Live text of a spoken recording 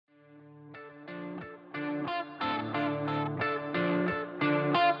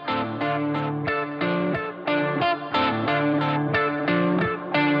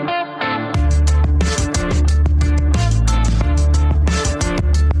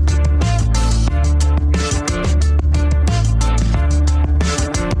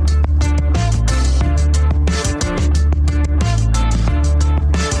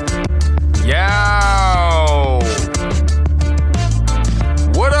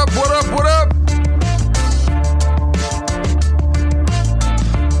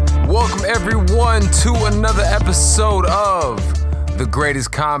everyone to another episode of the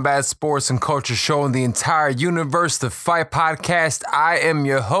greatest combat sports and culture show in the entire universe, the Fight Podcast. I am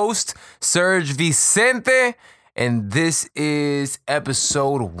your host, Serg Vicente, and this is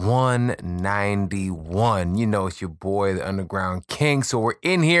episode 191. You know, it's your boy, the Underground King. So we're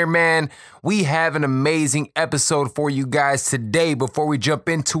in here, man. We have an amazing episode for you guys today. Before we jump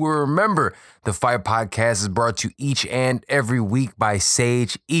into it, remember, the Fight Podcast is brought to you each and every week by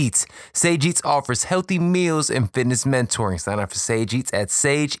Sage Eats. Sage Eats offers healthy meals and fitness mentoring. Sign up for Sage Eats at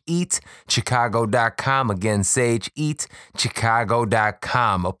sageeatchicago.com. Again,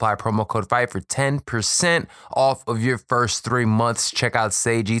 sageeatchicago.com. Apply promo code FIGHT for 10% off of your first 3 months. Check out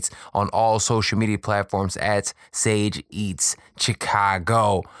Sage Eats on all social media platforms at Sage Eats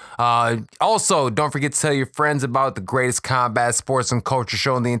Chicago. Also, don't forget to tell your friends about the greatest combat sports and culture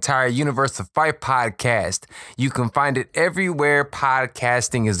show in the entire universe, the Fight Podcast. You can find it everywhere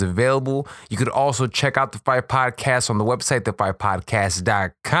podcasting is available. You could also check out the Fight Podcast on the website,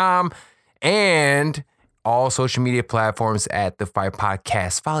 thefightpodcast.com, and all social media platforms at the Fight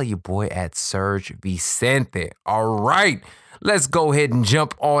Podcast. Follow your boy at Serg Vicente. All right, let's go ahead and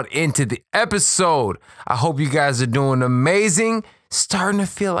jump on into the episode. I hope you guys are doing amazing. Starting to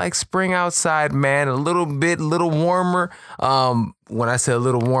feel like spring outside, man. A little warmer. When I say a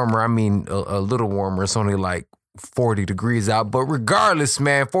little warmer, I mean a little warmer. It's only like 40 degrees out. But regardless,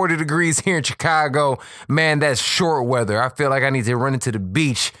 man, 40 degrees here in Chicago, man, that's short weather. I feel like I need to run into the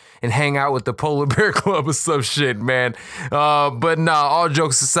beach and hang out with the Polar Bear Club or some shit, man. But nah, all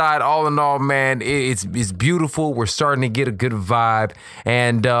jokes aside, all in all, man, it's beautiful. We're starting to get a good vibe.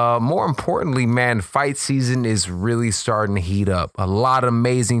 And more importantly, man, fight season is really starting to heat up. A lot of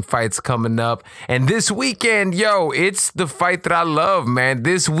amazing fights coming up. And this weekend, it's the fight that I love, man.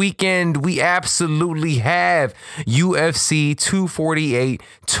 This weekend, we absolutely have UFC 248.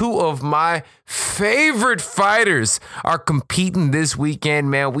 Two of my favorite fighters are competing this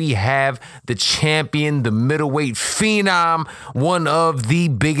weekend, man. We have the champion, the middleweight phenom, one of the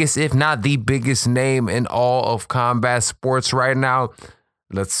biggest, if not the biggest name in all of combat sports right now.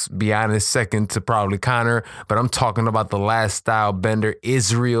 Let's be honest, second to probably Conor, but I'm talking about the last style bender,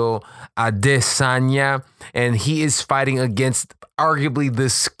 Israel Adesanya, and he is fighting against arguably the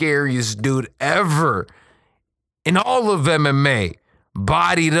scariest dude ever in all of MMA.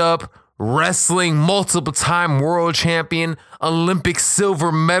 Bodied up, wrestling, multiple time world champion, Olympic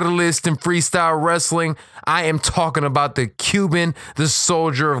silver medalist in freestyle wrestling. I am talking about the Cuban, the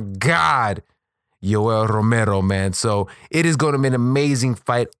soldier of God, Yoel Romero, man. So it is going to be an amazing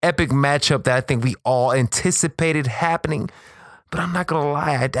fight, epic matchup that I think we all anticipated happening. But I'm not going to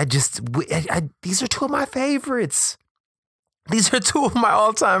lie, these are two of my favorites. These are two of my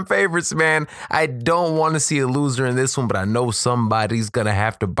all-time favorites, man. I don't want to see a loser in this one, but I know somebody's going to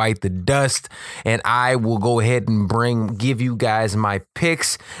have to bite the dust, and I will go ahead and give you guys my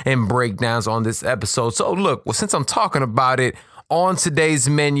picks and breakdowns on this episode. So look, since I'm talking about it, on today's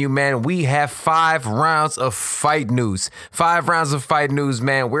menu, man, we have 5 rounds of fight news. 5 rounds of fight news,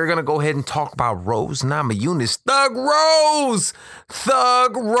 man. We're going to go ahead and talk about Rose Namajunas. Thug Rose,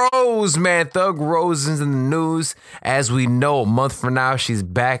 man. Thug Rose is in the news. As we know, a month from now, she's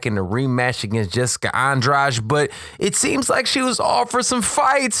back in a rematch against Jessica Andrade, but it seems like she was off for some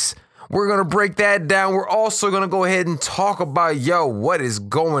fights. We're going to break that down. We're also going to go ahead and talk about, what is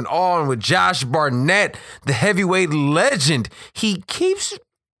going on with Josh Barnett, the heavyweight legend. He keeps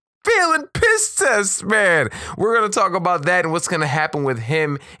feeling piss tests, man. We're going to talk about that and what's going to happen with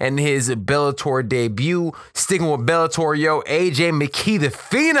him and his Bellator debut. Sticking with Bellator, AJ McKee, the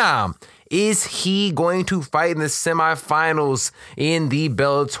phenom. Is he going to fight in the semifinals in the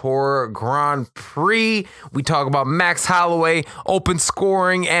Bellator Grand Prix? We talk about Max Holloway, open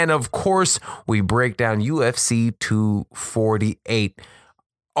scoring, and of course, we break down UFC 248.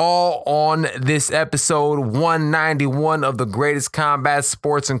 All on this episode 191 of the greatest combat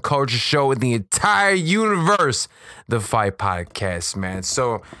sports and culture show in the entire universe, the Fight Podcast, man.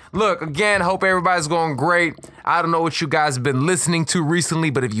 So, look, again, hope everybody's going great. I don't know what you guys have been listening to recently,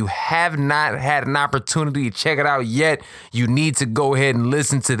 but if you have not had an opportunity to check it out yet, you need to go ahead and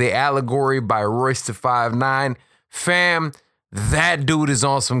listen to The Allegory by Royce to 5'9". Fam, that dude is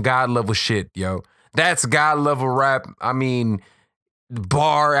on some God-level shit, yo. That's God-level rap. I mean,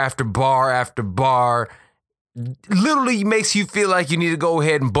 bar after bar after bar, literally makes you feel like you need to go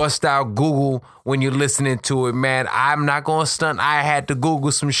ahead and bust out Google when you're listening to it, man. I'm not going to stunt. I had to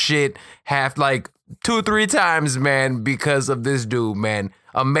Google some shit, 2-3 times, man, because of this dude, man.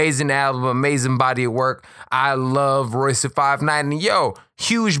 Amazing album, amazing body of work. I love Royce the 5'9", and yo,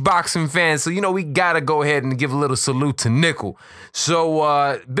 huge boxing fan, so we gotta go ahead and give a little salute to Nickel.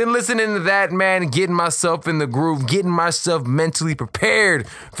 So been listening to that, man, getting myself in the groove, getting myself mentally prepared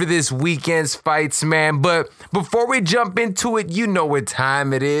for this weekend's fights, man. But before we jump into it, you know what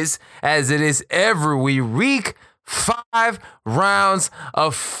time it is, as it is every week, 5 rounds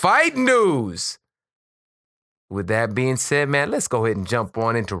of fight news. With that being said, man, let's go ahead and jump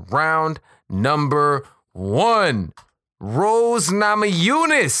on into round number 1. Rose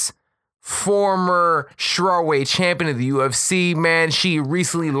Namajunas, former strawweight champion of the UFC, man. She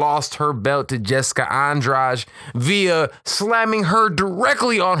recently lost her belt to Jessica Andrade via slamming her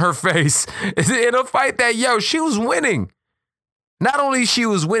directly on her face in a fight that, she was winning. Not only she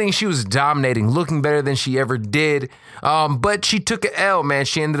was winning, she was dominating, looking better than she ever did. But she took an L, man.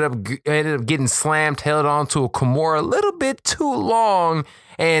 She ended up getting slammed, held on to a Kimura a little bit too long,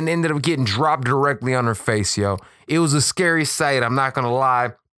 and ended up getting dropped directly on her face, yo. It was a scary sight, I'm not gonna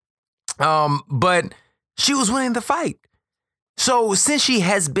lie. But she was winning the fight. So since she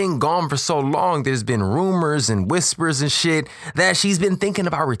has been gone for so long, there's been rumors and whispers and shit that she's been thinking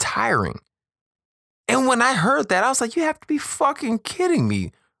about retiring. And when I heard that, I was like, you have to be fucking kidding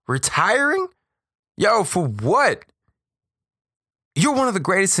me. Retiring? Yo, for what? You're one of the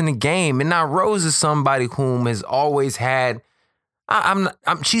greatest in the game. And now Rose is somebody whom has always had,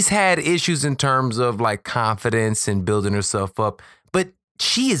 she's had issues in terms of like confidence and building herself up, but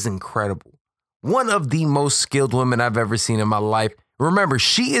she is incredible. One of the most skilled women I've ever seen in my life. Remember,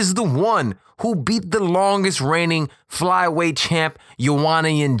 she is the one who beat the longest reigning flyweight champ, Joanna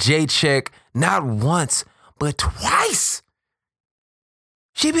Jędrzejczyk, not once, but twice.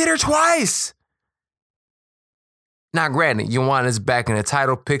 She beat her twice. Now, granted, Joanna's back in the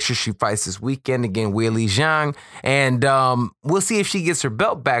title picture. She fights this weekend against Weili Zhang, and we'll see if she gets her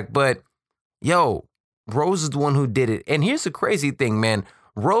belt back. But, Rose is the one who did it. And here's the crazy thing, man.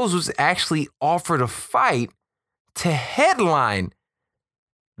 Rose was actually offered a fight to headline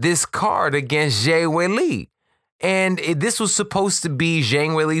this card against Zhang Weili. And this was supposed to be Zhang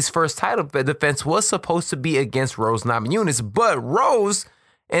Weili's first title defense, was supposed to be against Rose Namajunas, but Rose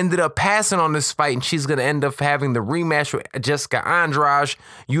ended up passing on this fight, and she's going to end up having the rematch with Jessica Andrade,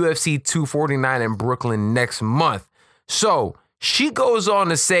 UFC 249 in Brooklyn next month. So she goes on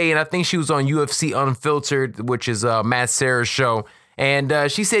to say, and I think she was on UFC Unfiltered, which is Matt Serra's show,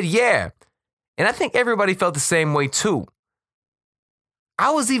 and she said, yeah. And I think everybody felt the same way too. I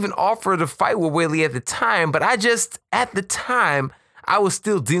was even offered a fight with Weili at the time, but at the time, I was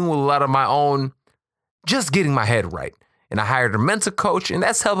still dealing with a lot of my own, just getting my head right. And I hired a mental coach, and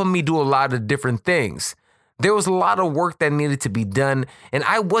that's helping me do a lot of different things. There was a lot of work that needed to be done, and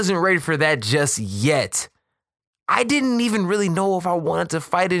I wasn't ready for that just yet. I didn't even really know if I wanted to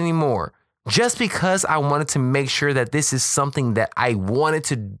fight anymore, just because I wanted to make sure that this is something that I wanted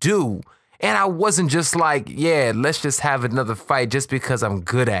to do. And I wasn't just like, yeah, let's just have another fight just because I'm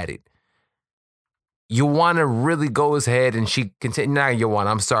good at it. Joanna really goes ahead and she continues,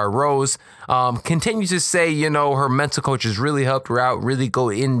 Rose continues to say, her mental coach has really helped her out, really go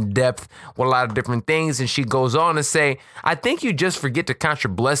in depth with a lot of different things. And she goes on to say, I think you just forget to count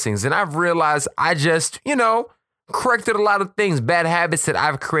your blessings. And I've realized I just, corrected a lot of things, bad habits that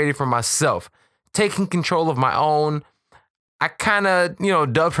I've created for myself, taking control of my own. I kind of,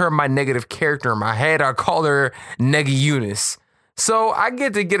 dubbed her my negative character in my head. I call her Nega Eunice. So I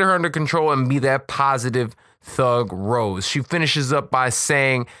get to get her under control and be that positive thug Rose. She finishes up by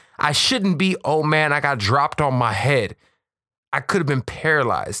saying, I shouldn't be, oh man, I got dropped on my head. I could have been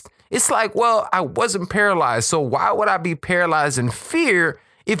paralyzed. It's like, well, I wasn't paralyzed. So why would I be paralyzed in fear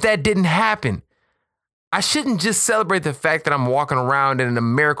if that didn't happen? I shouldn't just celebrate the fact that I'm walking around and a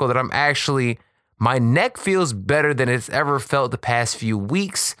miracle that I'm actually, my neck feels better than it's ever felt the past few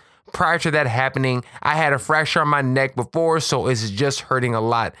weeks. Prior to that happening, I had a fracture on my neck before, so it's just hurting a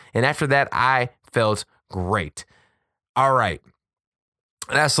lot. And after that, I felt great. All right.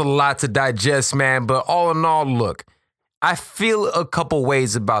 That's a lot to digest, man. But all in all, look, I feel a couple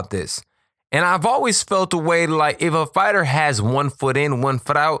ways about this. And I've always felt the way like if a fighter has 1 foot in, 1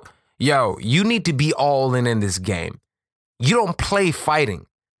 foot out, you need to be all in this game. You don't play fighting.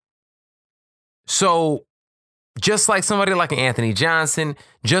 So just like somebody like Anthony Johnson,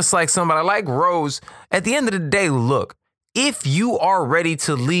 just like somebody like Rose, at the end of the day, look, if you are ready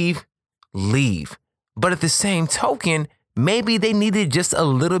to leave, leave. But at the same token, maybe they needed just a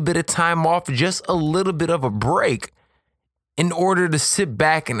little bit of time off, just a little bit of a break in order to sit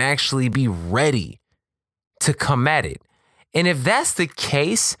back and actually be ready to come at it. And if that's the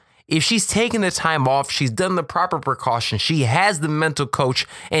case, if she's taking the time off, she's done the proper precautions, she has the mental coach,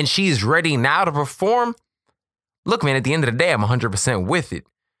 and she's ready now to perform, look, man, at the end of the day, I'm 100% with it.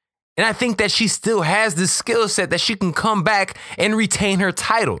 And I think that she still has the skill set that she can come back and retain her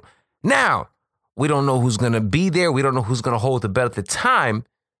title. Now, we don't know who's going to be there. We don't know who's going to hold the belt at the time.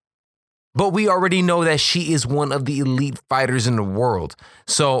 But we already know that she is one of the elite fighters in the world.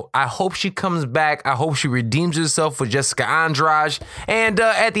 So I hope she comes back. I hope she redeems herself with Jessica Andrade. And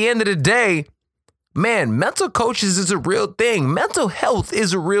at the end of the day, man, mental coaches is a real thing. Mental health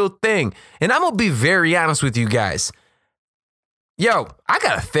is a real thing. And I'm going to be very honest with you guys. Yo, I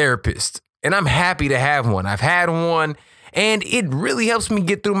got a therapist and I'm happy to have one. I've had one and it really helps me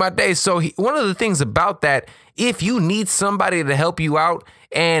get through my day. So one of the things about that, if you need somebody to help you out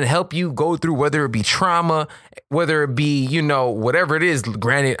and help you go through, whether it be trauma, whether it be, you know, whatever it is,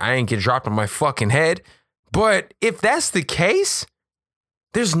 granted, I ain't get dropped on my fucking head. But if that's the case,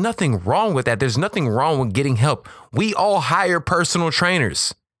 there's nothing wrong with that. There's nothing wrong with getting help. We all hire personal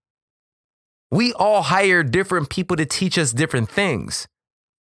trainers. We all hire different people to teach us different things.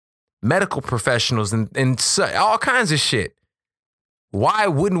 Medical professionals and all kinds of shit. Why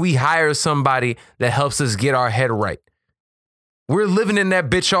wouldn't we hire somebody that helps us get our head right? We're living in that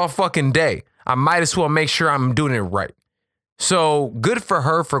bitch all fucking day. I might as well make sure I'm doing it right. So good for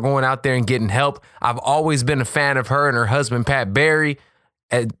her for going out there and getting help. I've always been a fan of her and her husband, Pat Barry.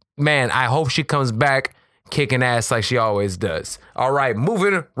 And man, I hope she comes back kicking ass like she always does. All right,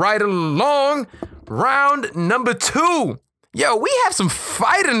 moving right along. Round number 2. Yo, we have some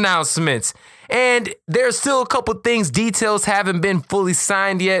fight announcements. And there's still a couple things, details haven't been fully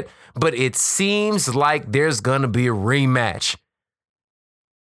signed yet, but it seems like there's going to be a rematch.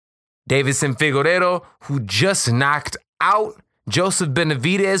 Deiveson Figueiredo, who just knocked out Joseph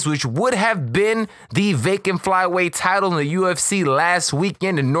Benavidez, which would have been the vacant flyweight title in the UFC last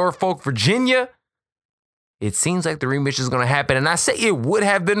weekend in Norfolk, Virginia. It seems like the rematch is going to happen. And I say it would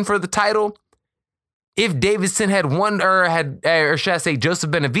have been for the title if Deiveson had won, or should I say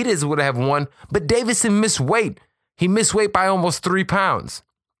Joseph Benavidez would have won, but Deiveson missed weight. He missed weight by almost 3 pounds.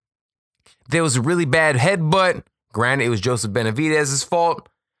 There was a really bad headbutt. Granted, it was Joseph Benavidez's fault.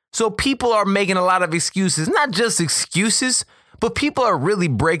 So people are making a lot of excuses, not just excuses, but people are really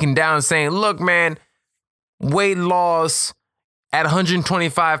breaking down and saying, look, man, weight loss at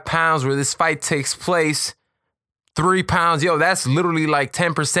 125 pounds where this fight takes place, 3 pounds, yo, that's literally like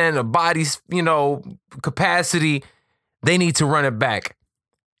 10% of body's, capacity. They need to run it back.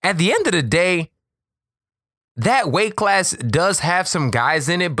 At the end of the day, that weight class does have some guys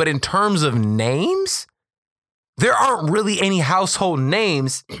in it, but in terms of names, there aren't really any household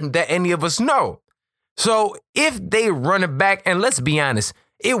names that any of us know. So if they run it back, and let's be honest,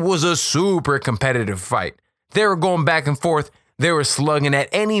 it was a super competitive fight. They were going back and forth. They were slugging at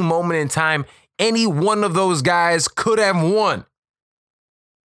any moment in time. Any one of those guys could have won.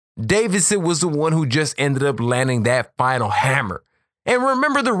 Deiveson was the one who just ended up landing that final hammer. And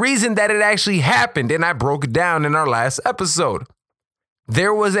remember the reason that it actually happened, and I broke it down in our last episode.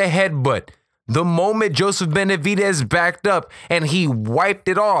 There was a headbutt. The moment Joseph Benavidez backed up and he wiped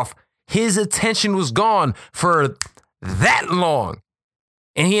it off, his attention was gone for that long.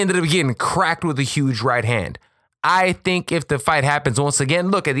 And he ended up getting cracked with a huge right hand. I think if the fight happens once again,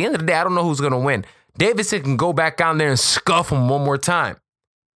 look, at the end of the day, I don't know who's going to win. Deiveson can go back down there and scuff him one more time.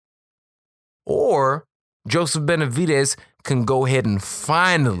 Or Joseph Benavidez can go ahead and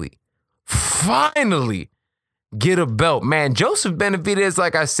finally get a belt. Man, Joseph Benavidez,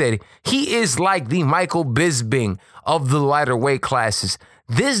 like I said, he is like the Michael Bisping of the lighter weight classes.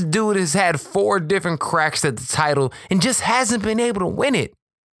 This dude has had 4 different cracks at the title and just hasn't been able to win it.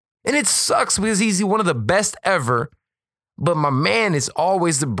 And it sucks because he's one of the best ever. But my man is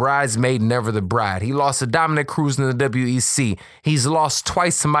always the bridesmaid, never the bride. He lost to Dominic Cruz in the WEC. He's lost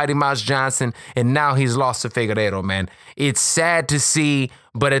twice to Mighty Mouse Johnson, and now he's lost to Figueiredo, man. It's sad to see,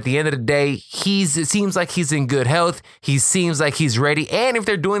 but at the end of the day, it seems like he's in good health. He seems like he's ready. And if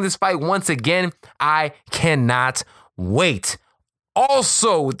they're doing this fight once again, I cannot wait.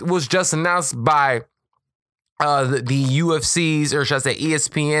 Also, it was just announced by the UFC's, or should I say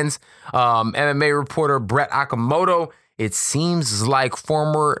ESPN's MMA reporter Brett Okamoto. It seems like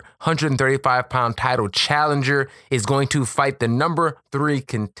former 135-pound title challenger is going to fight the number 3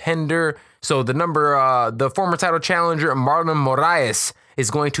 contender. So the former title challenger Marlon Moraes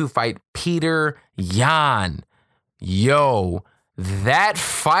is going to fight Peter Yan. Yo, that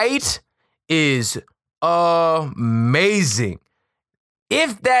fight is amazing.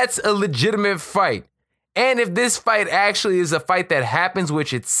 If that's a legitimate fight, and if this fight actually is a fight that happens,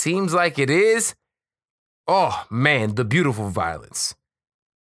 which it seems like it is, oh man, the beautiful violence.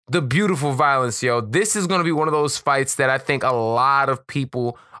 the beautiful violence, yo. This is going to be one of those fights that I think a lot of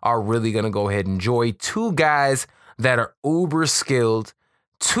people are really going to go ahead and enjoy. Two guys that are uber skilled,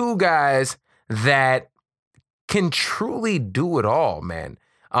 two guys that can truly do it all, man.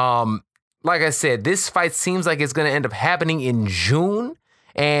 Like I said, this fight seems like it's going to end up happening in June,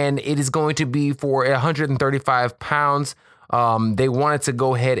 and it is going to be for 135 pounds. They wanted to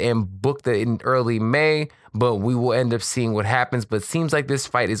go ahead and book in early May, but we will end up seeing what happens. But it seems like this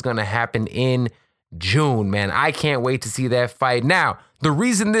fight is going to happen in June, man. I can't wait to see that fight. Now, the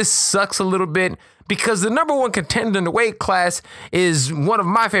reason this sucks a little bit, because the number one contender in the weight class is one of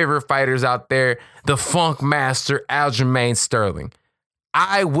my favorite fighters out there, the Funk Master, Aljamain Sterling.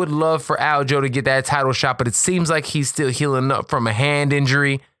 I would love for Aljo to get that title shot, but it seems like he's still healing up from a hand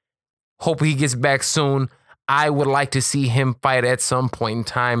injury. Hope he gets back soon. I would like to see him fight at some point in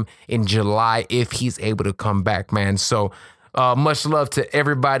time in July if he's able to come back, man. So much love to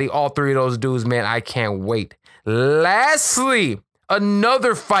everybody, all three of those dudes, man. I can't wait. Lastly,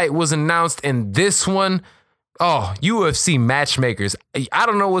 another fight was announced, and this one, UFC matchmakers. I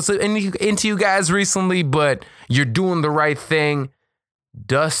don't know what's into you guys recently, but you're doing the right thing.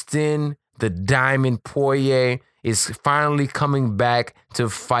 Dustin the Diamond Poirier is finally coming back to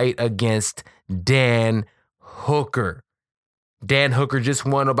fight against Dan Hooker. Dan Hooker just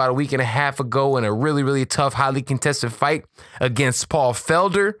won about a week and a half ago in a really, really tough, highly contested fight against Paul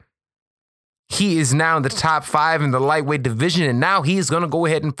Felder. He is now in the top 5 in the lightweight division, and now he is going to go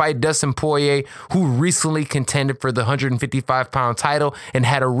ahead and fight Dustin Poirier, who recently contended for the 155-pound title and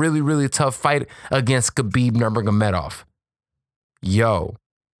had a really, really tough fight against Khabib Nurmagomedov. Yo,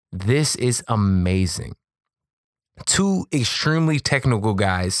 this is amazing. Two extremely technical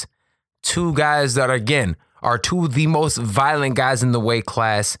guys, two guys that, again, are two of the most violent guys in the weight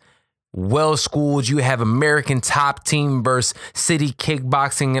class. Well-schooled. You have American Top Team versus City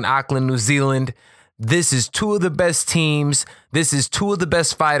Kickboxing in Auckland, New Zealand. This is two of the best teams. This is two of the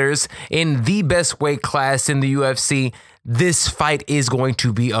best fighters in the best weight class in the UFC. This fight is going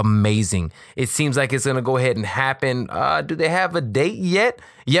to be amazing. It seems like it's going to go ahead and happen. Do they have a date yet?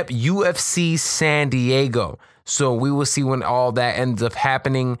 Yep, UFC San Diego. So we will see when all that ends up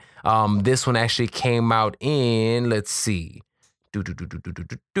happening. This one actually came out in, let's see, May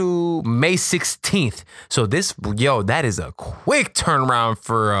 16th. So that is a quick turnaround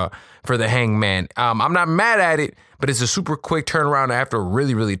for the Hangman. I'm not mad at it, but it's a super quick turnaround after a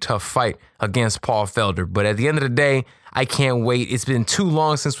really, really tough fight against Paul Felder. But at the end of the day, I can't wait. It's been too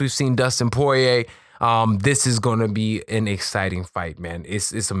long since we've seen Dustin Poirier. This is going to be an exciting fight, man.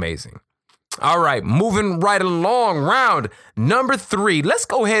 It's amazing. All right, moving right along, round number 3. Let's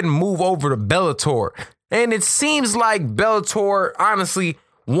go ahead and move over to Bellator. And it seems like Bellator, honestly,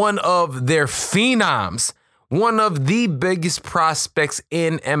 one of their phenoms, one of the biggest prospects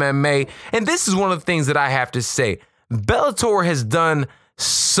in MMA. And this is one of the things that I have to say. Bellator has done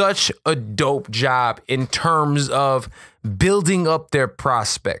such a dope job in terms of building up their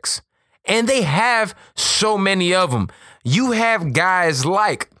prospects. And they have so many of them. You have guys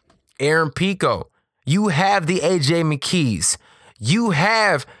like Aaron Pico. You have the AJ McKees. You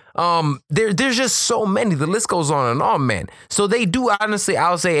have there's just so many. The list goes on and on, man. So they do, honestly,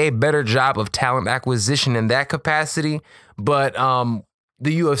 I'll say, a better job of talent acquisition in that capacity. But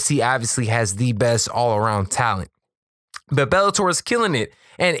the UFC obviously has the best all-around talent. But Bellator is killing it.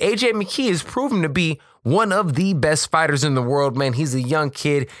 And AJ McKee is proven to be one of the best fighters in the world, man. He's a young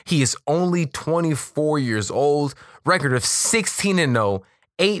kid. He is only 24 years old. Record of 16-0.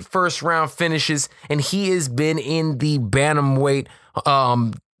 8 first-round finishes, and he has been in the bantamweight,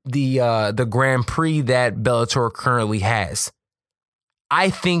 the Grand Prix that Bellator currently has.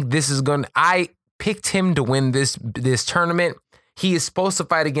 I think I picked him to win this tournament. He is supposed to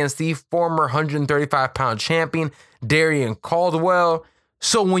fight against the former 135-pound champion, Darrion Caldwell.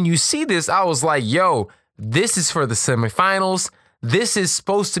 So when you see this, I was like, yo, this is for the semifinals. This is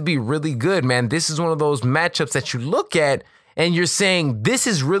supposed to be really good, man. This is one of those matchups that you look at and you're saying, this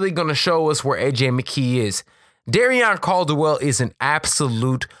is really going to show us where AJ McKee is. Darrion Caldwell is an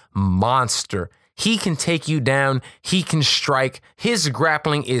absolute monster. He can take you down. He can strike. His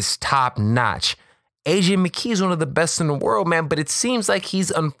grappling is top notch. AJ McKee is one of the best in the world, man, but it seems like he's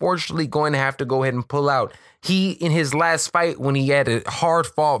unfortunately going to have to go ahead and pull out. He, in his last fight, when he had a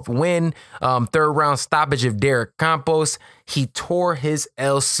hard-fought win, third-round stoppage of Derek Campos, he tore his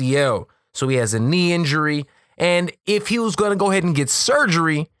LCL. So he has a knee injury. And if he was going to go ahead and get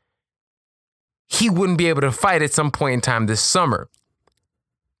surgery, he wouldn't be able to fight at some point in time this summer.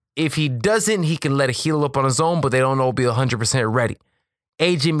 If he doesn't, he can let it heal up on his own, but they don't know he'll be 100% ready.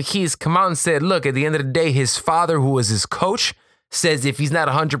 AJ McKee has come out and said, look, at the end of the day, his father, who was his coach, says if he's not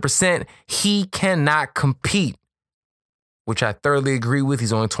 100%, he cannot compete, which I thoroughly agree with.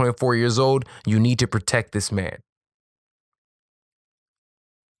 He's only 24 years old. You need to protect this man.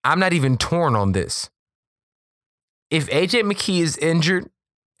 I'm not even torn on this. If AJ McKee is injured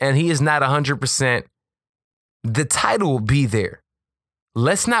and he is not 100%, the title will be there.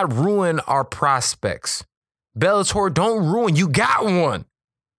 Let's not ruin our prospects. Bellator, don't ruin. You got one.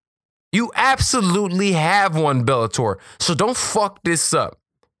 You absolutely have one, Bellator. So don't fuck this up.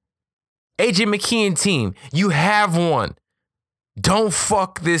 AJ McKee and team, you have one. Don't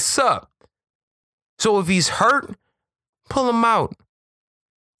fuck this up. So if he's hurt, pull him out.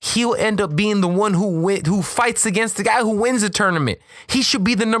 He'll end up being the one who fights against the guy who wins the tournament. He should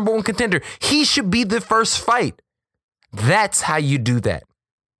be the number one contender. He should be the first fight. That's how you do that.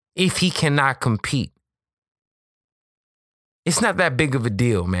 If he cannot compete. It's not that big of a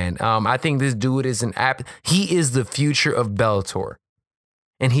deal, man. I think this dude is he is the future of Bellator.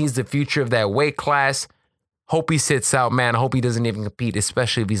 And he's the future of that weight class. Hope he sits out, man. I hope he doesn't even compete,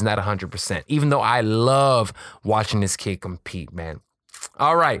 especially if he's not 100%. Even though I love watching this kid compete, man.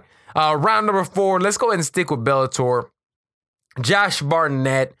 All right. Round number 4. Let's go ahead and stick with Bellator. Josh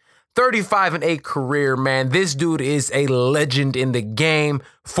Barnett. 35-8 career, man. This dude is a legend in the game.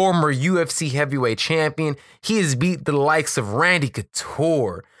 Former UFC heavyweight champion. He has beat the likes of Randy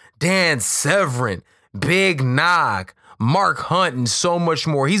Couture, Dan Severn, Big Nog, Mark Hunt, and so much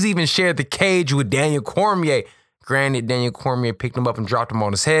more. He's even shared the cage with Daniel Cormier. Granted, Daniel Cormier picked him up and dropped him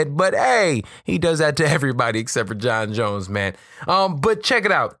on his head, but hey, he does that to everybody except for John Jones, man. But check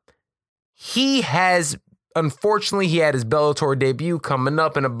it out. Unfortunately, he had his Bellator debut coming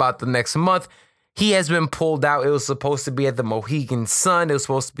up in about the next month. He has been pulled out. It was supposed to be at the Mohegan Sun. It was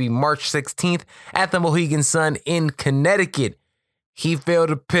supposed to be March 16th at the Mohegan Sun in Connecticut. He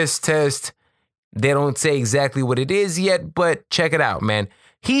failed a piss test. They don't say exactly what it is yet, but check it out, man.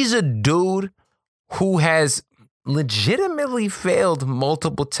 He's a dude who has legitimately failed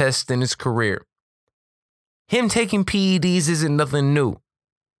multiple tests in his career. Him taking PEDs isn't nothing new.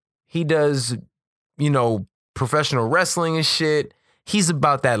 He does, professional wrestling and shit. He's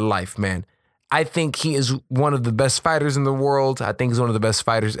about that life, man. I think he is one of the best fighters in the world. I think he's one of the best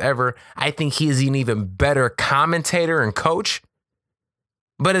fighters ever. I think he is an even better commentator and coach.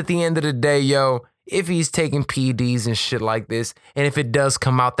 But at the end of the day, if he's taking PEDs and shit like this, and if it does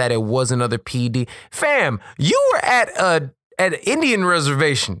come out that it was another PED, fam, you were at an Indian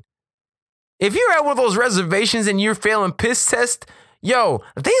reservation. If you're at one of those reservations and you're failing piss tests,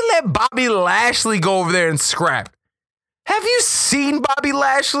 they let Bobby Lashley go over there and scrap. Have you seen Bobby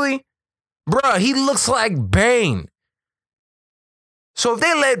Lashley? Bruh, he looks like Bane. So if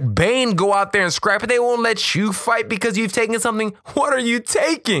they let Bane go out there and scrap it, they won't let you fight because you've taken something. What are you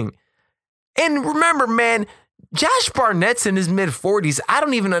taking? And remember, man, Josh Barnett's in his mid-40s. I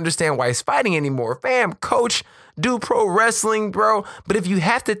don't even understand why he's fighting anymore. Fam, coach, do pro wrestling, bro. But if you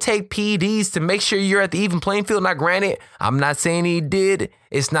have to take PEDs to make sure you're at the even playing field, now granted, I'm not saying he did.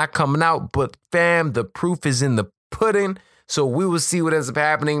 It's not coming out. But fam, the proof is in the pudding. So we will see what ends up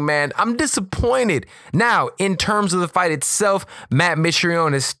happening, man. I'm disappointed. Now, in terms of the fight itself, Matt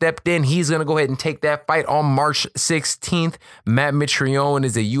Mitrione has stepped in. He's going to go ahead and take that fight on March 16th. Matt Mitrione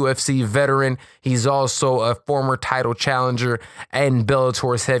is a UFC veteran. He's also a former title challenger in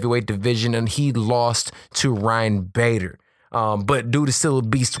Bellator's heavyweight division, and he lost to Ryan Bader. But dude is still a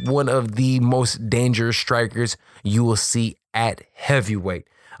beast, one of the most dangerous strikers you will see at heavyweight.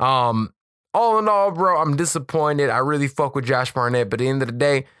 All in all, bro, I'm disappointed. I really fuck with Josh Barnett, but at the end of the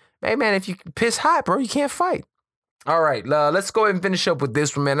day, hey, man, if you piss hot, bro, you can't fight. All right, let's go ahead and finish up with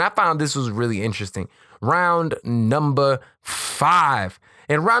this one, man. I found this was really interesting. Round number 5.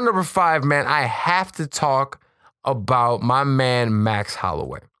 In round number 5, man, I have to talk about my man, Max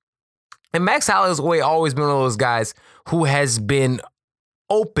Holloway. And Max Holloway always been one of those guys who has been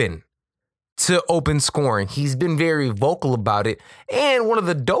open to open scoring. He's been very vocal about it. And one of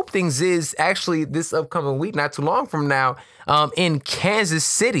the dope things is actually this upcoming week, not too long from now, in Kansas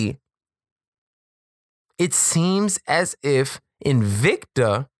City, it seems as if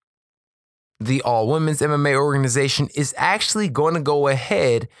Invicta, the all-women's MMA organization, is actually going to go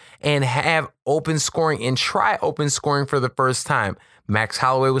ahead and have open scoring and try open scoring for the first time. Max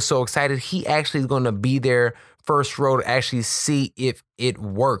Holloway was so excited. He actually is going to be there first row to actually see if it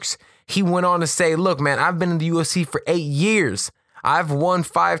works. He went on to say, look, man, I've been in the UFC for 8 years. I've won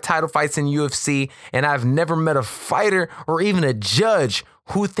 5 title fights in UFC, and I've never met a fighter or even a judge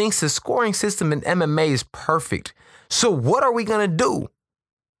who thinks the scoring system in MMA is perfect. So what are we going to do?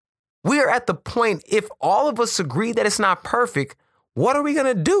 We are at the point, if all of us agree that it's not perfect, what are we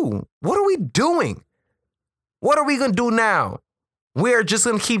going to do? What are we doing? What are we going to do now? We're just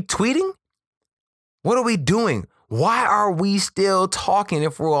going to keep tweeting? What are we doing? Why are we still talking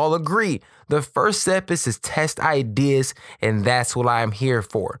if we'll all agree? The first step is to test ideas, and that's what I'm here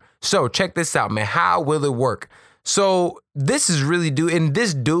for. So check this out, man. How will it work? So this is really and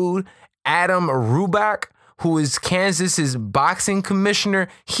this dude, Adam Rubach, who is Kansas's boxing commissioner,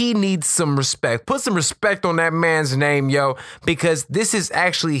 he needs some respect. Put some respect on that man's name, yo, because this is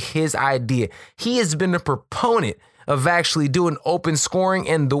actually his idea. He has been a proponent of actually doing open scoring,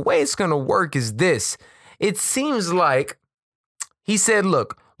 and the way it's going to work is this. It seems like he said,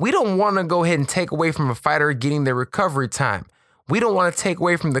 look, we don't want to go ahead and take away from a fighter getting their recovery time. We don't want to take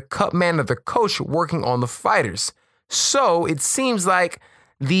away from the cut man or the coach working on the fighters. So it seems like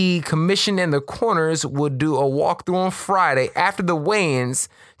the commission and the corners would do a walkthrough on Friday after the weigh-ins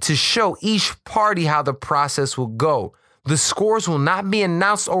to show each party how the process will go. The scores will not be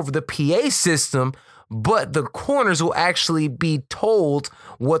announced over the PA system, but the corners will actually be told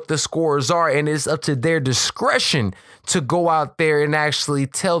what the scores are, and it's up to their discretion to go out there and actually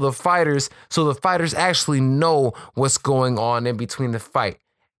tell the fighters so the fighters actually know what's going on in between the fight.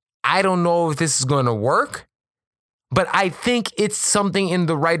 I don't know if this is going to work, but I think it's something in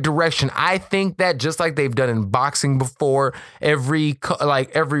the right direction. I think that just like they've done in boxing before, every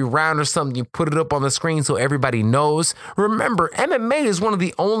round or something, you put it up on the screen so everybody knows. Remember, MMA is one of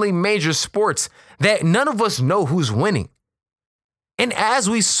the only major sports that none of us know who's winning. And as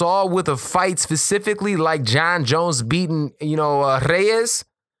we saw with a fight specifically like John Jones beating, Reyes,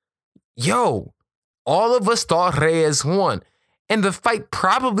 all of us thought Reyes won. And the fight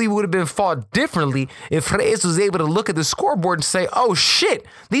probably would have been fought differently if Reyes was able to look at the scoreboard and say, oh shit,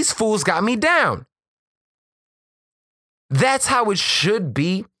 these fools got me down. That's how it should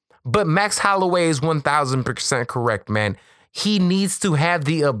be. But Max Holloway is 1000% correct, man. He needs to have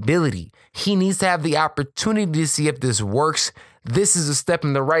the ability. He needs to have the opportunity to see if this works. This is a step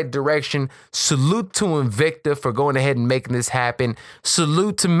in the right direction. Salute to Invicta for going ahead and making this happen.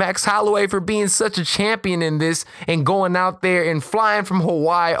 Salute to Max Holloway for being such a champion in this and going out there and flying from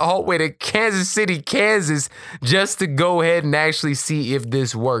Hawaii all the way to Kansas City, Kansas, just to go ahead and actually see if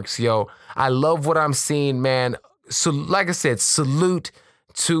this works, yo. I love what I'm seeing, man. So, like I said, salute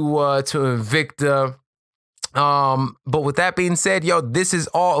to Invicta. But with that being said, this is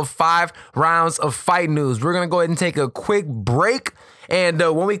all of 5 rounds of fight news. We're going to go ahead and take a quick break. And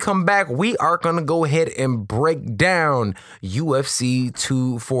when we come back, we are going to go ahead and break down UFC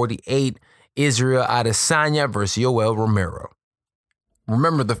 248, Israel Adesanya versus Yoel Romero.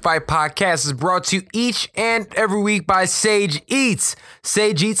 Remember, the Fight Podcast is brought to you each and every week by Sage Eats.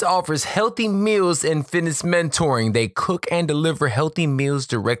 Sage Eats offers healthy meals and fitness mentoring. They cook and deliver healthy meals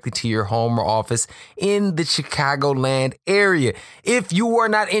directly to your home or office in the Chicagoland area. If you are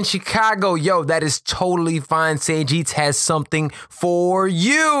not in Chicago, that is totally fine. Sage Eats has something for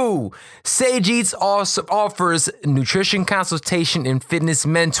you. Sage Eats also offers nutrition consultation and fitness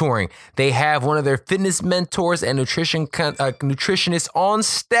mentoring. They have one of their fitness mentors and nutritionists on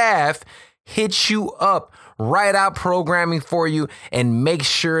staff hit you up, write out programming for you, and make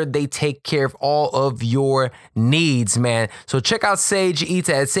sure they take care of all of your needs, man. So check out Sage Eats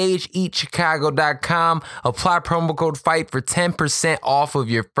at sageeatchicago.com. Apply promo code FIGHT for 10% off of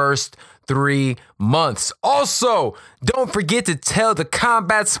your first 3 months. Also, don't forget to tell the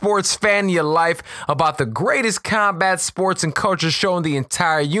combat sports fan in your life about the greatest combat sports and culture show in the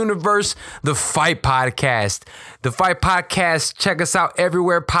entire universe, the Fight Podcast. The Fight Podcast, check us out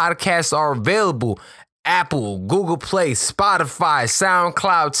everywhere podcasts are available. Apple, Google Play, Spotify,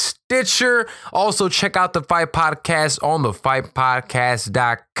 SoundCloud, Stitcher. Also, check out the Fight Podcast on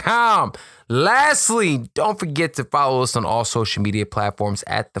thefightpodcast.com. Lastly, don't forget to follow us on all social media platforms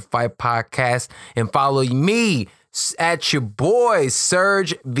at The Fight Podcast and follow me at your boy,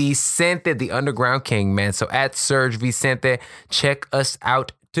 Serg Vicente, the Underground King, man. So at Serg Vicente, check us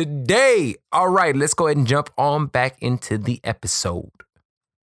out today. All right, let's go ahead and jump on back into the episode.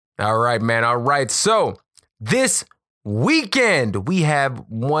 All right, man. All right. So this weekend, we have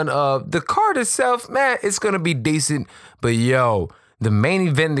one of the card itself, man, it's going to be decent. But the main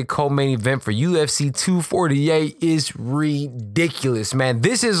event, the co-main event for UFC 248 is ridiculous, man.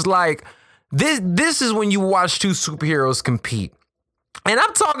 This is like, this is when you watch 2 superheroes compete. And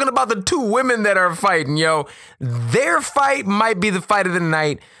I'm talking about the 2 women that are fighting, Their fight might be the fight of the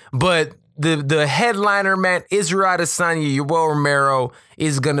night, but the headliner, man, Israel Adesanya, Yoel Romero,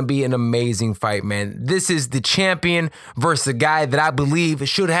 is going to be an amazing fight, man. This is the champion versus a guy that I believe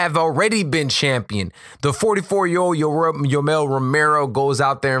should have already been champion. The 44-year-old Yoel Romero goes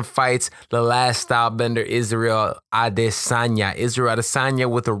out there and fights the last stylebender, Israel Adesanya. Israel Adesanya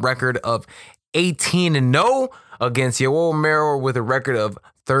with a record of 18-0. against Yoel Romero with a record of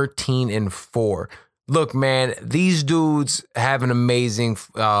 13-4. Look, man, these dudes have an amazing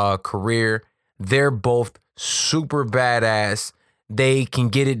career. They're both super badass. They can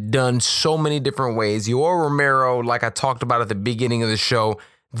get it done so many different ways. Yoel Romero, like I talked about at the beginning of the show,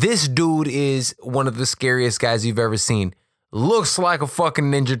 this dude is one of the scariest guys you've ever seen. Looks like a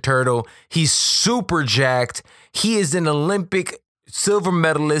fucking Ninja Turtle. He's super jacked. He is an Olympic silver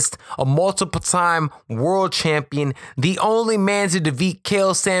medalist, a multiple-time world champion, the only man to defeat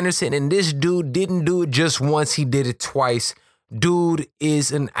Cael Sanderson, and this dude didn't do it just once, he did it twice. Dude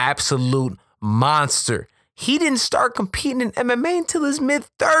is an absolute monster. He didn't start competing in MMA until his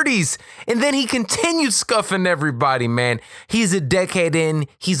mid-30s, and then he continued scuffing everybody, man. He's a decade in.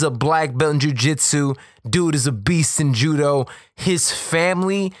 He's a black belt in jiu-jitsu. Dude is a beast in judo. His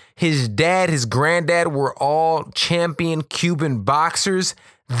family, his dad, his granddad were all champion Cuban boxers.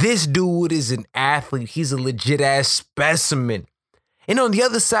 This dude is an athlete. He's a legit-ass specimen. And on the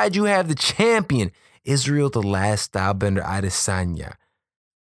other side, you have the champion, Israel the Last Stylebender Adesanya.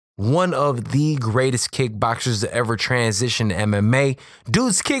 One of the greatest kickboxers to ever transition to MMA.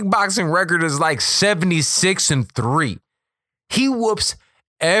 Dude's kickboxing record is like 76-3. He whoops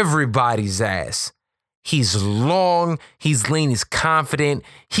everybody's ass. He's long, he's lean, he's confident.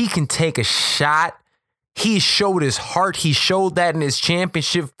 He can take a shot. He showed his heart. He showed that in his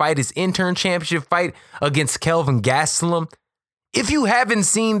championship fight, his intern championship fight against Kelvin Gastelum. If you haven't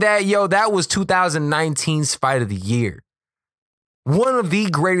seen that, yo, that was 2019's fight of the year. One of the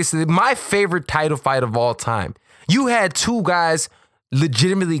greatest, my favorite title fight of all time. You had two guys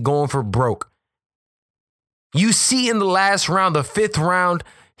legitimately going for broke. You see in the last round, the fifth round,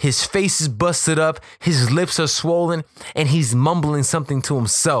 his face is busted up, his lips are swollen, and he's mumbling something to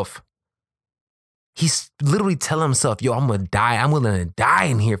himself. He's literally telling himself, yo, I'm going to die. I'm willing to die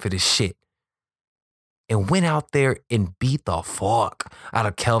in here for this shit. And went out there and beat the fuck out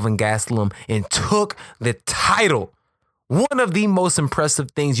of Kelvin Gastelum and took the title. One of the most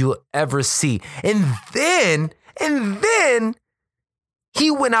impressive things you'll ever see. And then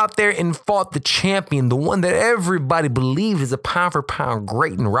he went out there and fought the champion, the one that everybody believed is a pound for pound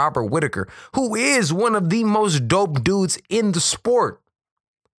great in Robert Whittaker, who is one of the most dope dudes in the sport.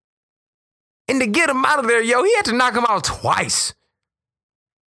 And to get him out of there, yo, he had to knock him out twice.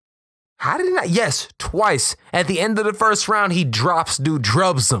 How did he not? Yes, twice. At the end of the first round, he drubs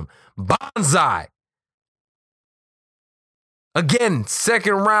him. Banzai. Again,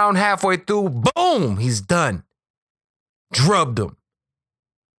 second round, halfway through, boom, he's done. Drubbed him.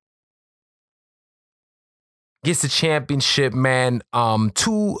 Gets the championship, man.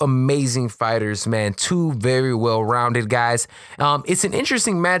 Two amazing fighters, man. Two very well-rounded guys. It's an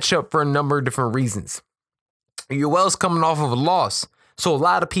interesting matchup for a number of different reasons. Yoel's coming off of a loss, so a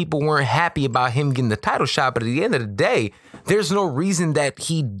lot of people weren't happy about him getting the title shot, but at the end of the day, there's no reason that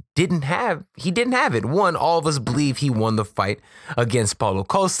he didn't have it. One, all of us believe he won the fight against Paulo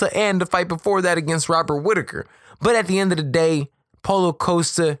Costa and the fight before that against Robert Whittaker. But at the end of the day, Paulo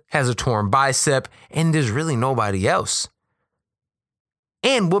Costa has a torn bicep and there's really nobody else.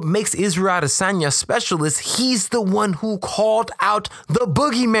 And what makes Israel Adesanya special is he's the one who called out the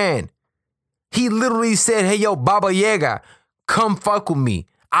boogeyman. He literally said, hey, yo, Baba Yaga, come fuck with me.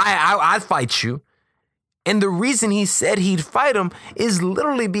 I'd fight you. And the reason he said he'd fight him is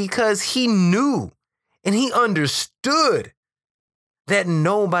literally because he knew and he understood that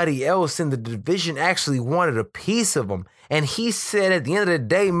nobody else in the division actually wanted a piece of him. And he said at the end of the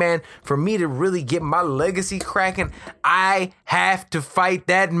day, man, for me to really get my legacy cracking, I have to fight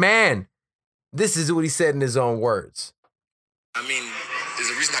that man. This is what he said in his own words. I mean,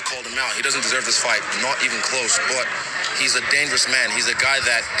 there's a reason I called him out. He doesn't deserve this fight, not even close, but he's a dangerous man. He's a guy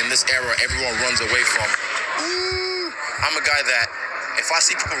that in this era everyone runs away from. I'm a guy that if I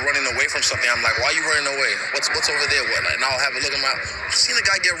see people running away from something, I'm like, why are you running away? What's over there? What? And I'll have a look at him. I've seen a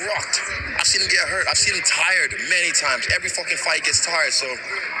guy get rocked. I've seen him get hurt. I've seen him tired many times. Every fucking fight gets tired. So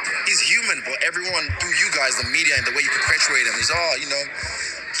he's human, but everyone, through you guys, the media and the way you perpetuate him, he's all,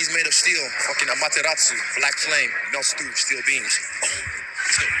 he's made of steel. Fucking Amaterasu, black flame, melt stew, steel beams.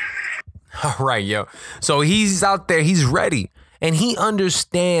 All right, yo. So he's out there. He's ready. And he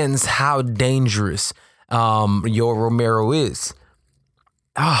understands how dangerous Yoel Romero is.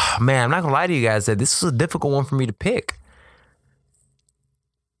 Oh, man, I'm not going to lie to you guys that this is a difficult one for me to pick.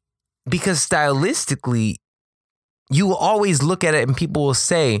 Because stylistically, you will always look at it and people will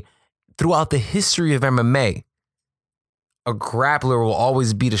say, throughout the history of MMA, a grappler will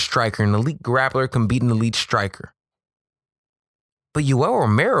always beat a striker. An elite grappler can beat an elite striker. But Yoel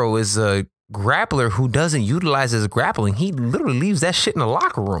Romero is a grappler who doesn't utilize his grappling. He literally leaves that shit in the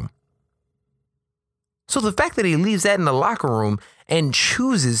locker room. So the fact that he leaves that in the locker room and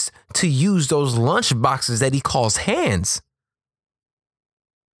chooses to use those lunch boxes that he calls hands,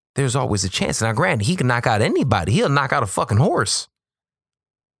 there's always a chance. Now, granted, he can knock out anybody. He'll knock out a fucking horse.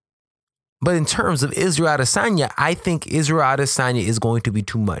 But in terms of Israel Adesanya, I think Israel Adesanya is going to be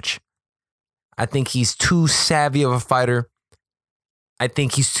too much. I think he's too savvy of a fighter. I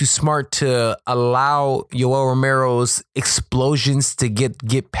think he's too smart to allow Yoel Romero's explosions to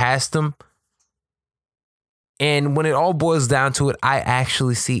get past him. And when it all boils down to it, I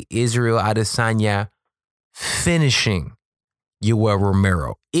actually see Israel Adesanya finishing Yoel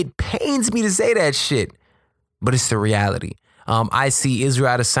Romero. It pains me to say that shit, but it's the reality. I see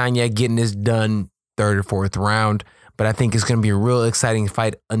Israel Adesanya getting this done third or fourth round, but I think it's going to be a real exciting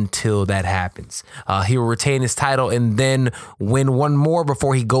fight until that happens. He will retain his title and then win one more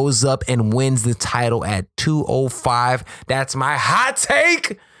before he goes up and wins the title at 205. That's my hot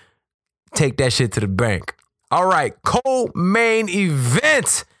take. Take that shit to the bank. All right, co-main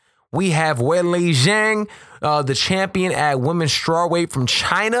event. We have Weili Zhang, the champion at women's strawweight from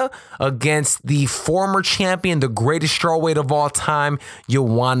China, against the former champion, the greatest strawweight of all time,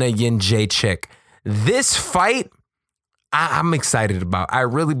 Joanna Jędrzejczyk. This fight, I'm excited about. I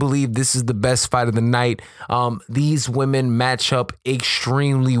really believe this is the best fight of the night. These women match up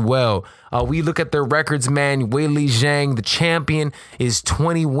extremely well. We look at their records, man. Weili Zhang, the champion, is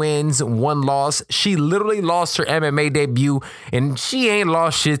 20 wins, 1 loss. She literally lost her MMA debut, and she ain't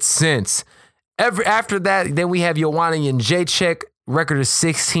lost shit since. After that, then we have Joanna Jędrzejczyk, record is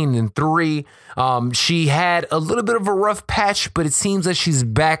 16-3. She had a little bit of a rough patch, but it seems that she's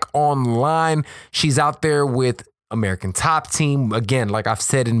back online. She's out there with American Top Team. Again, like I've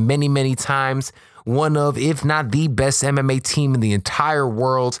said in many, many times, one of, if not the best MMA team in the entire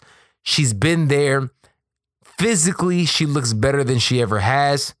world. She's been there. Physically, she looks better than she ever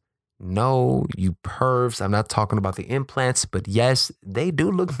has. No, you pervs. I'm not talking about the implants, but yes, they do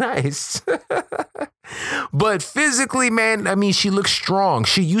look nice. But physically, man, I mean, she looks strong.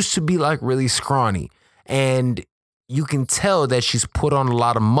 She used to be like really scrawny, and you can tell that she's put on a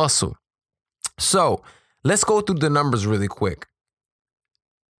lot of muscle. So let's go through the numbers really quick.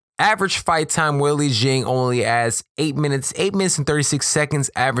 Average fight time, Weili Zhang only has 8 minutes and 36 seconds.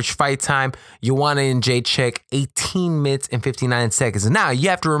 Average fight time, Joanna Jędrzejczyk, 18 minutes and 59 seconds. Now, you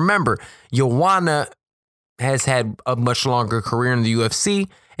have to remember, Joanna has had a much longer career in the UFC,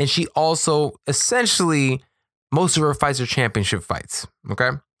 and she also, essentially, most of her fights are championship fights,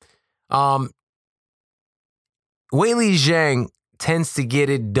 okay? Weili Zhang tends to get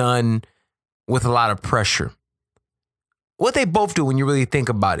it done with a lot of pressure. What they both do when you really think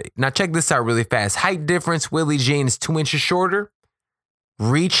about it. Now, check this out really fast. Height difference, Weili Zhang is 2 inches shorter.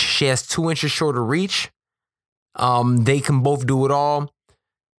 Reach, she has 2 inches shorter reach. They can both do it all.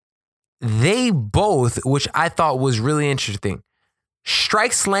 They both, which I thought was really interesting,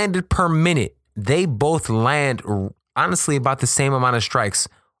 strikes landed per minute. They both land, honestly, about the same amount of strikes.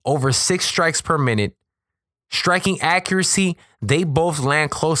 Over 6 strikes per minute. Striking accuracy, they both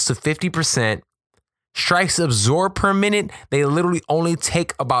land close to 50%. Strikes absorbed per minute, they literally only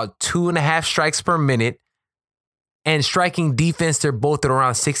take about 2.5 strikes per minute. And striking defense, they're both at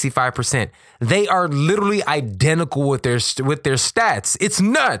around 65%. They are literally identical with their stats. It's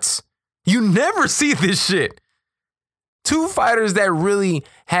nuts. You never see this shit. Two fighters that really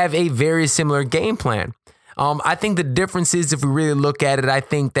have a very similar game plan. I think the difference is, if we really look at it, I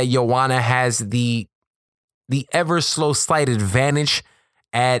think that Joanna has the ever slow slight advantage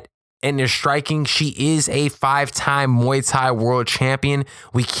in their striking. She is a 5-time Muay Thai world champion.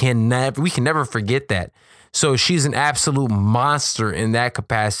 We can never forget that. So she's an absolute monster in that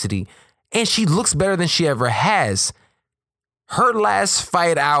capacity. And she looks better than she ever has. Her last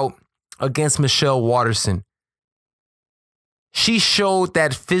fight out against Michelle Waterson, she showed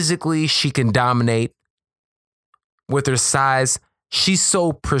that physically she can dominate with her size. She's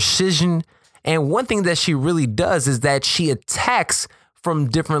so precision. And one thing that she really does is that she attacks from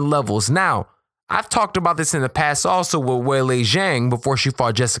different levels. Now, I've talked about this in the past also with Weili Zhang before she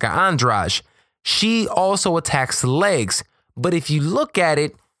fought Jessica Andrade. She also attacks legs. But if you look at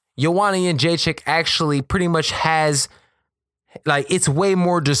it, Joanna Jędrzejczyk actually pretty much has, like, it's way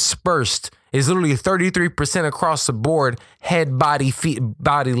more dispersed. It's literally 33% across the board, head, body, feet,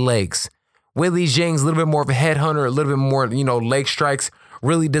 body, legs. Weili Zhang's a little bit more of a headhunter, a little bit more, leg strikes,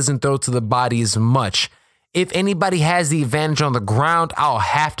 really doesn't throw to the body as much. If anybody has the advantage on the ground, I'll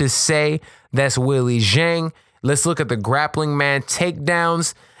have to say that's Weili Zhang. Let's look at the grappling, man.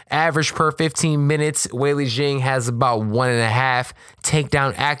 Takedowns, average per 15 minutes. Weili Zhang has about 1.5.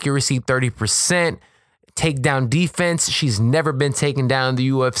 Takedown accuracy, 30%. Takedown defense, she's never been taken down in the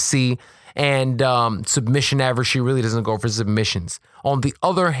UFC. and submission average. She really doesn't go for submissions. On the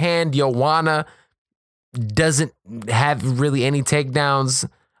other hand, Joanna doesn't have really any takedowns.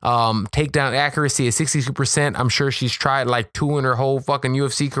 Takedown accuracy is 62%. I'm sure she's tried like 2 in her whole fucking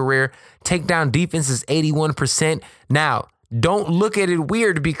UFC career. Takedown defense is 81%. Now, don't look at it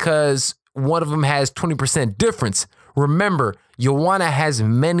weird because one of them has 20% difference. Remember, Joanna has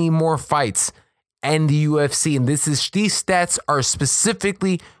many more fights in the UFC, and these stats are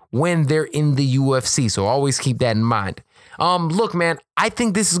specifically when they're in the UFC. So always keep that in mind. Look, man, I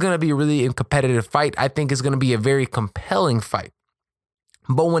think this is going to be a really competitive fight. I think it's going to be a very compelling fight.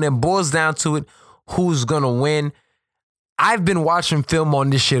 But when it boils down to it, who's going to win? I've been watching film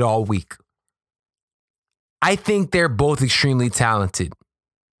on this shit all week. I think they're both extremely talented.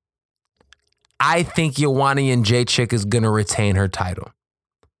 I think Joanna Jędrzejczyk is going to retain her title.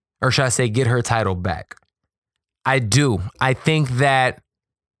 Or should I say get her title back? I do. I think that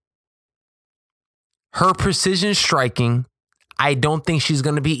her precision striking, I don't think she's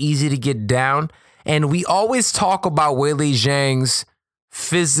going to be easy to get down. And we always talk about Weili Zhang's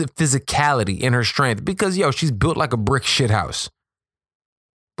physicality in her strength because, she's built like a brick shithouse.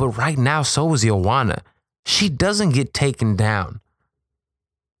 But right now, so is Joanna. She doesn't get taken down.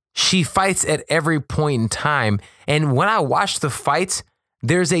 She fights at every point in time. And when I watch the fights,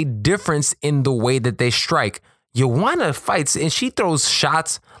 there's a difference in the way that they strike. Joanna fights and she throws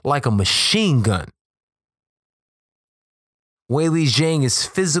shots like a machine gun. Weili Zhang is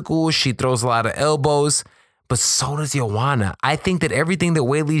physical. She throws a lot of elbows, but so does Joanna. I think that everything that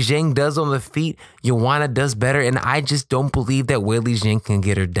Weili Zhang does on the feet, Joanna does better, and I just don't believe that Weili Zhang can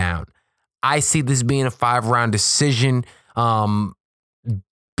get her down. I see this being a 5-round decision,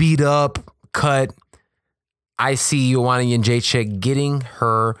 beat up, cut. I see Joanna Jędrzejczyk getting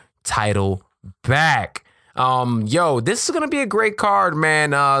her title back. This is going to be a great card,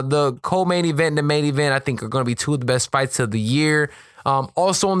 man. The co-main event and the main event, I think, are going to be 2 of the best fights of the year.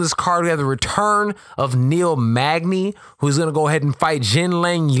 Also on this card, we have the return of Neil Magny, who's going to go ahead and fight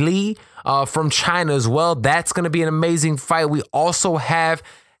Jinlang Li from China as well. That's going to be an amazing fight. We also have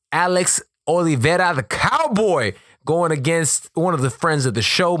Alex Oliveira, the Cowboy, going against one of the friends of the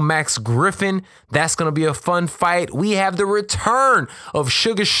show, Max Griffin. That's going to be a fun fight. We have the return of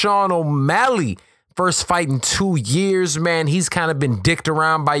Sugar Sean O'Malley. First fight in 2 years, man. He's kind of been dicked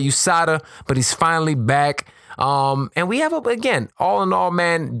around by USADA, but he's finally back. And we have, again, all in all,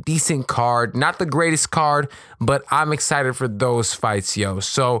 man, decent card. Not the greatest card, but I'm excited for those fights, yo.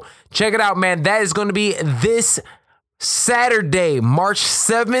 So check it out, man. That is going to be this Saturday, March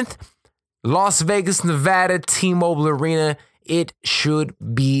 7th, Las Vegas, Nevada, T-Mobile Arena. It should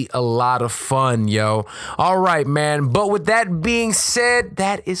be a lot of fun, yo. All right, man. But with that being said,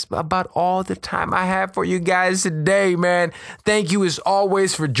 that is about all the time I have for you guys today, man. Thank you, as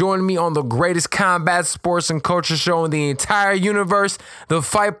always, for joining me on the greatest combat sports and culture show in the entire universe, the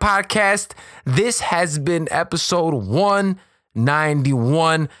Fight Podcast. This has been episode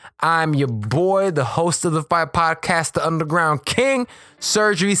 191. I'm your boy, the host of the Fight Podcast, the Underground King,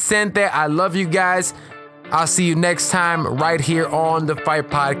 Serg Vicente. I love you guys. I'll see you next time right here on the Fight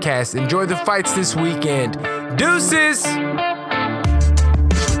Podcast. Enjoy the fights this weekend. Deuces!